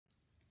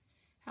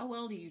How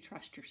well do you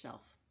trust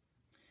yourself?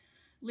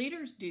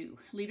 Leaders do.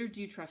 Leaders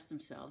do trust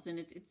themselves, and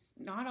it's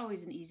not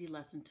always an easy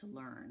lesson to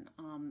learn.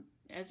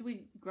 As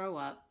we grow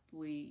up,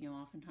 we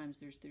oftentimes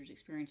there's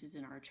experiences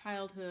in our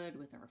childhood,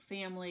 with our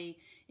family,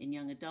 in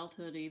young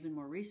adulthood, even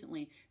more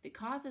recently, that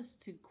cause us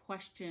to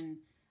question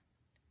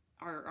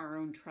our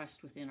own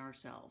trust within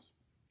ourselves.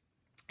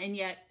 And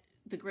yet,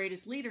 the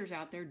greatest leaders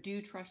out there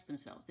do trust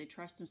themselves. They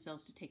trust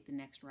themselves to take the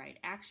next right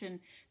action.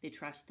 They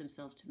trust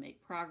themselves to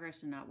make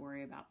progress and not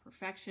worry about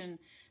perfection.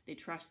 They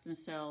trust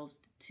themselves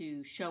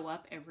to show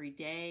up every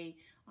day,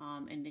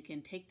 and they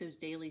can take those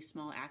daily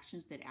small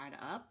actions that add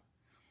up.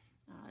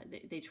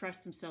 They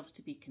trust themselves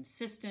to be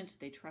consistent.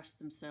 They trust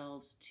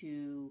themselves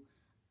to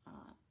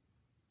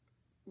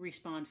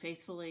respond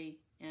faithfully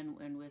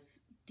and with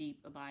deep,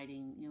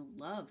 abiding,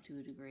 love to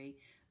a degree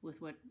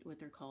with what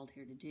they're called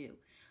here to do.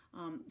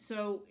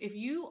 So if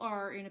you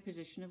are in a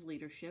position of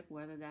leadership,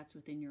 whether that's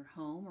within your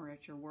home or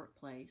at your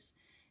workplace,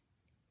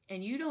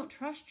 and you don't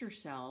trust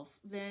yourself,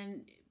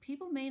 then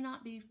people may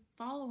not be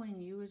following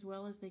you as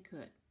well as they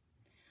could.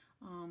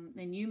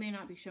 And you may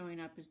not be showing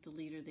up as the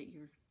leader that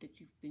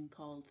you've been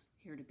called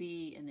here to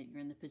be, and that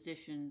you're in the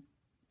position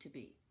to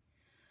be.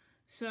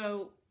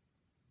 So,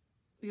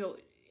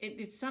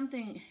 it's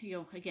something,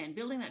 again,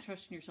 building that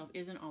trust in yourself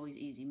isn't always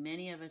easy.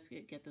 Many of us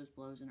get those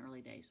blows in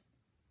early days.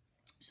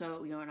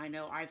 So, and I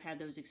know I've had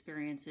those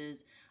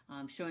experiences.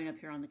 Showing up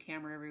here on the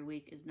camera every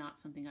week is not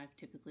something I've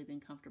typically been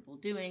comfortable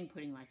doing.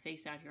 Putting my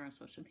face out here on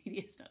social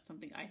media is not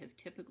something I have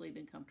typically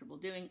been comfortable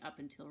doing up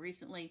until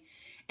recently.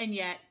 And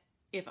yet,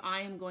 if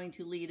I am going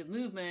to lead a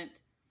movement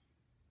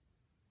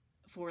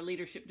for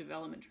leadership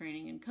development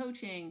training and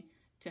coaching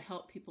to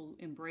help people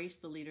embrace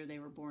the leader they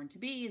were born to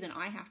be, then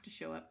I have to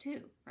show up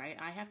too, right?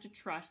 I have to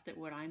trust that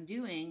what I'm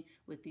doing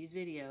with these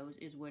videos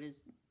is what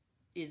is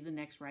the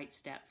next right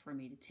step for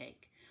me to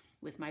take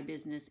with my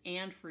business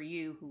and for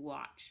you who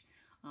watch.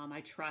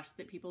 I trust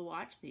that people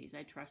watch these.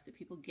 I trust that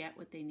people get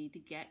what they need to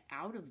get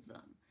out of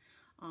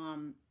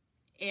them.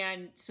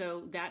 And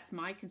so that's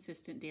my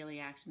consistent daily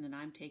action that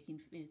I'm taking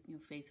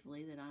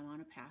faithfully, that I'm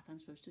on a path I'm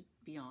supposed to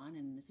be on,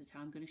 and this is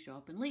how I'm going to show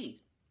up and lead.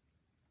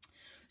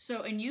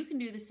 So, and you can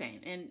do the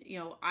same. And,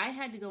 I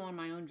had to go on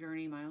my own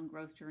journey, my own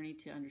growth journey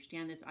to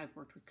understand this. I've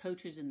worked with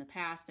coaches in the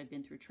past. I've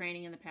been through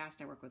training in the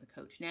past. I work with a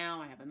coach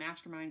now. I have a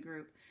mastermind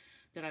group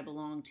that I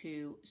belong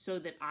to, so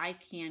that I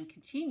can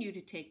continue to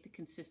take the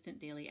consistent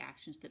daily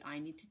actions that I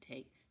need to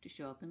take to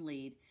show up and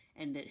lead,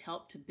 and that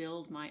help to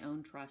build my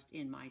own trust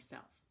in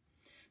myself.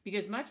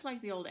 Because much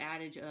like the old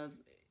adage of,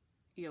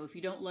 if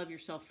you don't love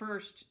yourself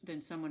first,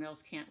 then someone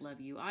else can't love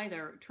you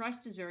either,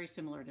 trust is very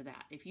similar to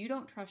that. If you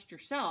don't trust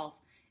yourself,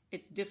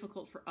 it's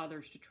difficult for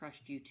others to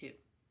trust you too.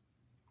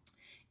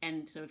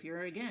 And so if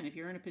you're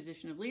in a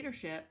position of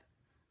leadership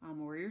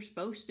where you're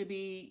supposed to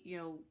be,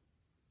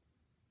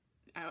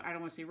 I don't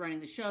want to say running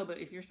the show, but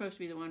if you're supposed to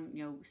be the one,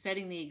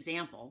 setting the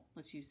example,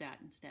 let's use that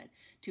instead,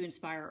 to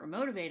inspire or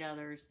motivate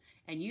others,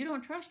 and you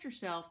don't trust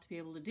yourself to be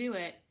able to do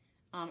it,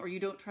 or you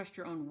don't trust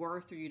your own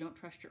worth, or you don't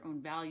trust your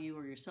own value,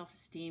 or your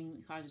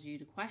self-esteem causes you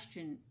to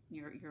question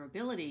your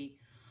ability,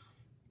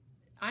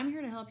 I'm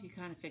here to help you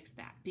kind of fix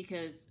that,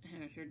 because,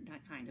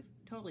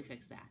 totally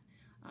fix that.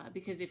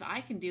 Because if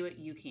I can do it,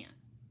 you can.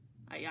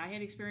 I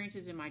had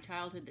experiences in my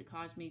childhood that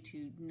caused me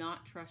to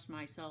not trust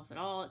myself at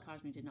all. It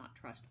caused me to not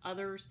trust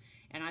others.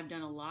 And I've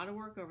done a lot of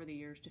work over the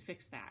years to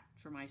fix that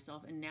for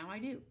myself. And now I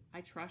do.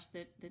 I trust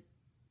that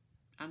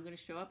I'm going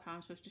to show up how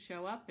I'm supposed to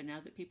show up. And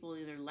now that people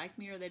either like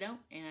me or they don't,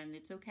 and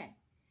it's okay.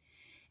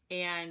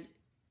 And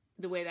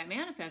the way that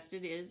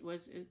manifested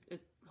was a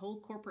whole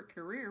corporate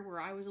career where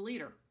I was a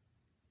leader.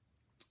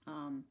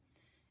 And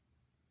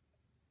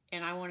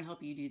I want to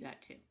help you do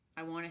that too.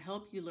 I want to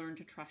help you learn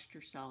to trust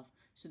yourself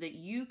so that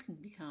you can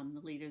become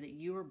the leader that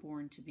you were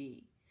born to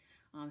be.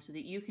 So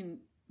that you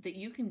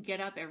can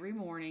get up every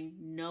morning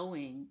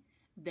knowing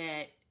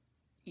that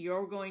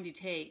you're going to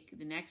take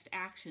the next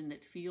action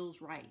that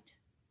feels right.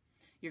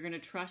 You're going to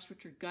trust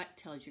what your gut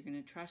tells you. You're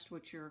going to trust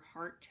what your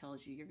heart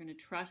tells you. You're going to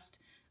trust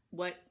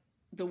what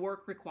the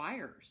work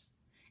requires.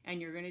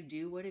 And you're going to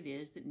do what it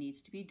is that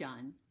needs to be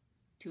done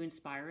to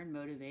inspire and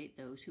motivate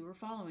those who are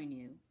following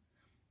you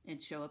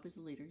and show up as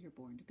the leader you're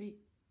born to be.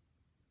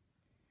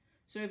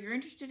 So if you're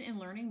interested in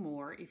learning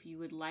more, if you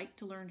would like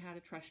to learn how to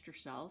trust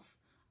yourself,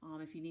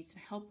 if you need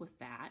some help with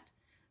that,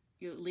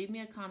 leave me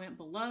a comment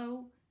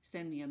below,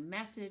 send me a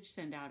message,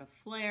 send out a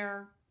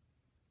flare,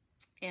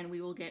 and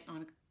we will get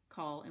on a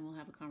call and we'll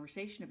have a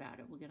conversation about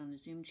it. We'll get on a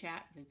Zoom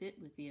chat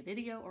via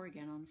video, or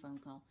again on a phone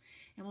call,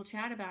 and we'll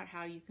chat about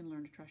how you can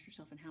learn to trust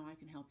yourself and how I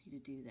can help you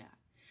to do that.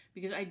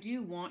 Because I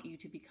do want you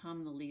to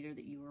become the leader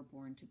that you were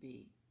born to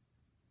be.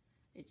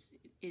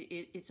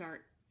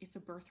 It's a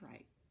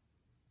birthright,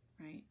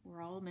 right?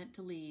 We're all meant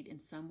to lead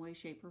in some way,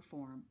 shape, or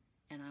form,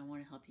 and I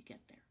want to help you get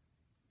there.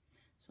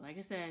 So like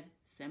I said,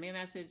 send me a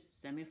message,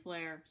 send me a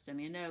flare, send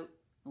me a note,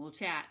 and we'll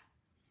chat,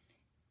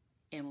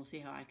 and we'll see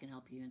how I can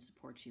help you and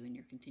support you in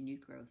your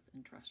continued growth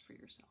and trust for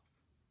yourself.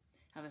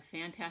 Have a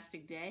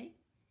fantastic day,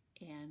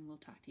 and we'll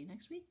talk to you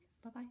next week.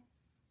 Bye-bye.